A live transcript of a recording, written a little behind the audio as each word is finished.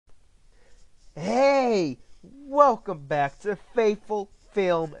Hey, welcome back to Faithful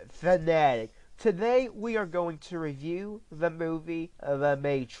Film Fanatic. Today we are going to review the movie The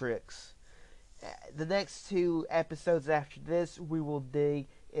Matrix. The next two episodes after this, we will dig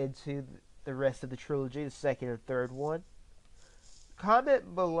into the rest of the trilogy, the second and third one.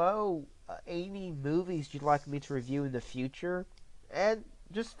 Comment below any movies you'd like me to review in the future. And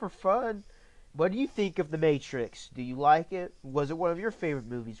just for fun, what do you think of The Matrix? Do you like it? Was it one of your favorite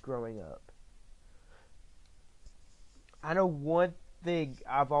movies growing up? I know one thing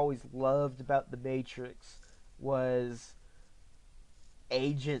I've always loved about The Matrix was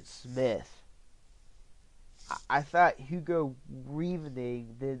Agent Smith. I thought Hugo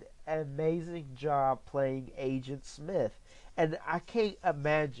Weaving did an amazing job playing Agent Smith, and I can't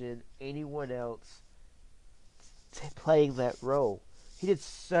imagine anyone else playing that role. He did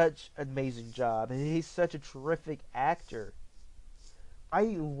such an amazing job, and he's such a terrific actor. I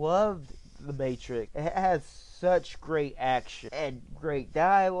loved The Matrix. It has such great action and great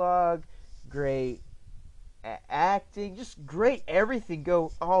dialogue, great acting, just great everything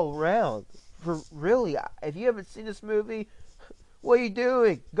go all around. For really, if you haven't seen this movie, what are you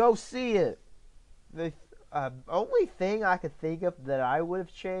doing? Go see it. The only thing I could think of that I would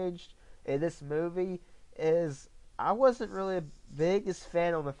have changed in this movie is I wasn't really a biggest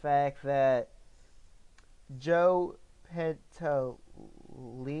fan on the fact that Joe Pantoliano,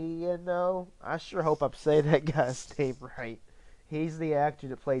 I sure hope I'm saying that guy's name right. He's the actor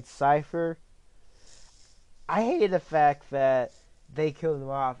that played Cypher. I hated the fact that they killed him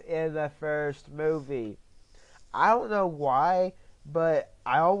off in the first movie. I don't know why, but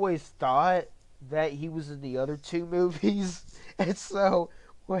I always thought that he was in the other two movies. And so,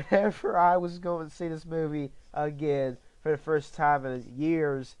 whenever I was going to see this movie again for the first time in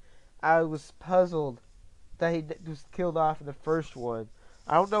years, I was puzzled that he was killed off in the first one.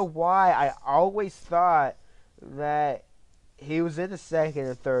 I don't know why. I always thought that he was in the second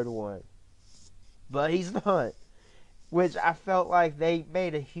and third one, but he's not. Which I felt like they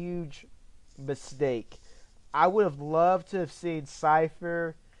made a huge mistake. I would have loved to have seen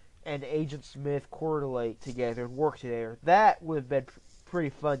Cypher and Agent Smith correlate together and work together. That would have been pretty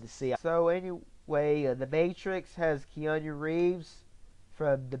fun to see. So anyway, The Matrix has Keanu Reeves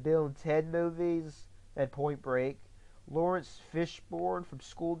from the Bill and Ted movies and Point Break, Lawrence Fishburne from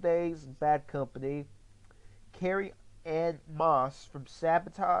School Days and Bad Company, Carrie Ann Moss from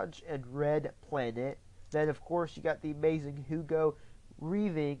Sabotage and Red Planet. Then, of course, you got the amazing Hugo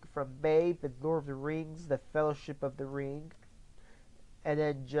Weaving from Babe and Lord of the Rings, The Fellowship of the Ring. And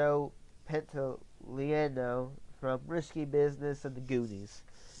then Joe Pantoliano from Risky Business and The Goonies.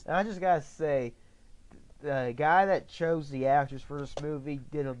 And I just gotta say, the guy that chose the actors for this movie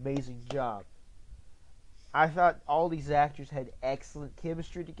did an amazing job. I thought all these actors had excellent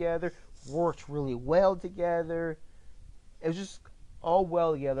chemistry together, worked really well together. It was just all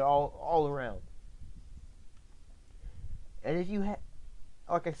well together, all around. And if you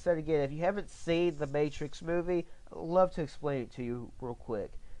like I said again, if you haven't seen the Matrix movie, I'd love to explain it to you real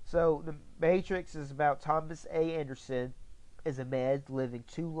quick. So, the Matrix is about Thomas A. Anderson is a man living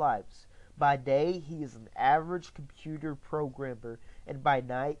two lives. By day, he is an average computer programmer, and by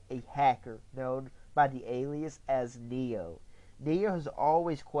night, a hacker known by the alias as Neo. Neo has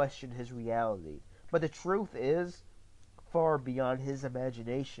always questioned his reality, but the truth is far beyond his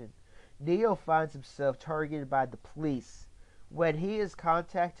imagination. Neo finds himself targeted by the police when he is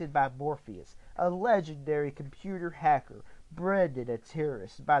contacted by Morpheus, a legendary computer hacker branded a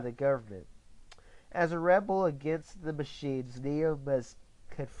terrorist by the government. As a rebel against the machines, Neo must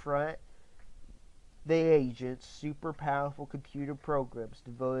confront the agent's super powerful computer programs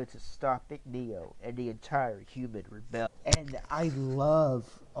devoted to stopping Neo and the entire human rebellion. And I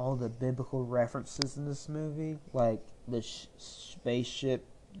love all the biblical references in this movie, like the spaceship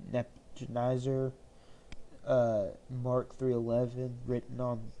Nebuchadnezzar, Mark 311 written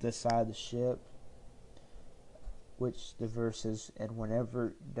on the side of the ship, which the verse is, and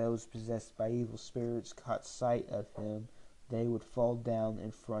whenever those possessed by evil spirits caught sight of him, they would fall down in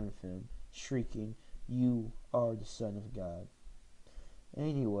front of him, shrieking, "You are the Son of God."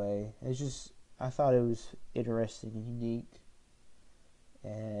 Anyway, I thought it was interesting and unique,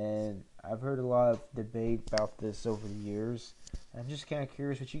 and I've heard a lot of debate about this over the years. I'm just kind of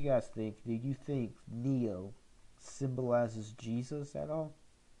curious what you guys think. Do you think Neo symbolizes Jesus at all?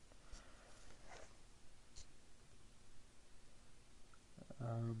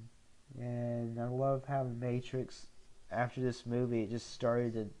 Um, and I love how The Matrix, after this movie, it just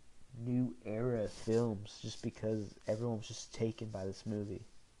started a new era of films just because everyone was just taken by this movie.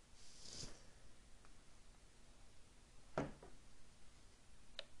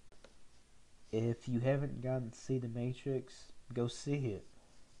 If you haven't gotten to see The Matrix, go see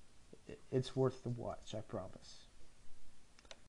it. It's worth the watch, I promise.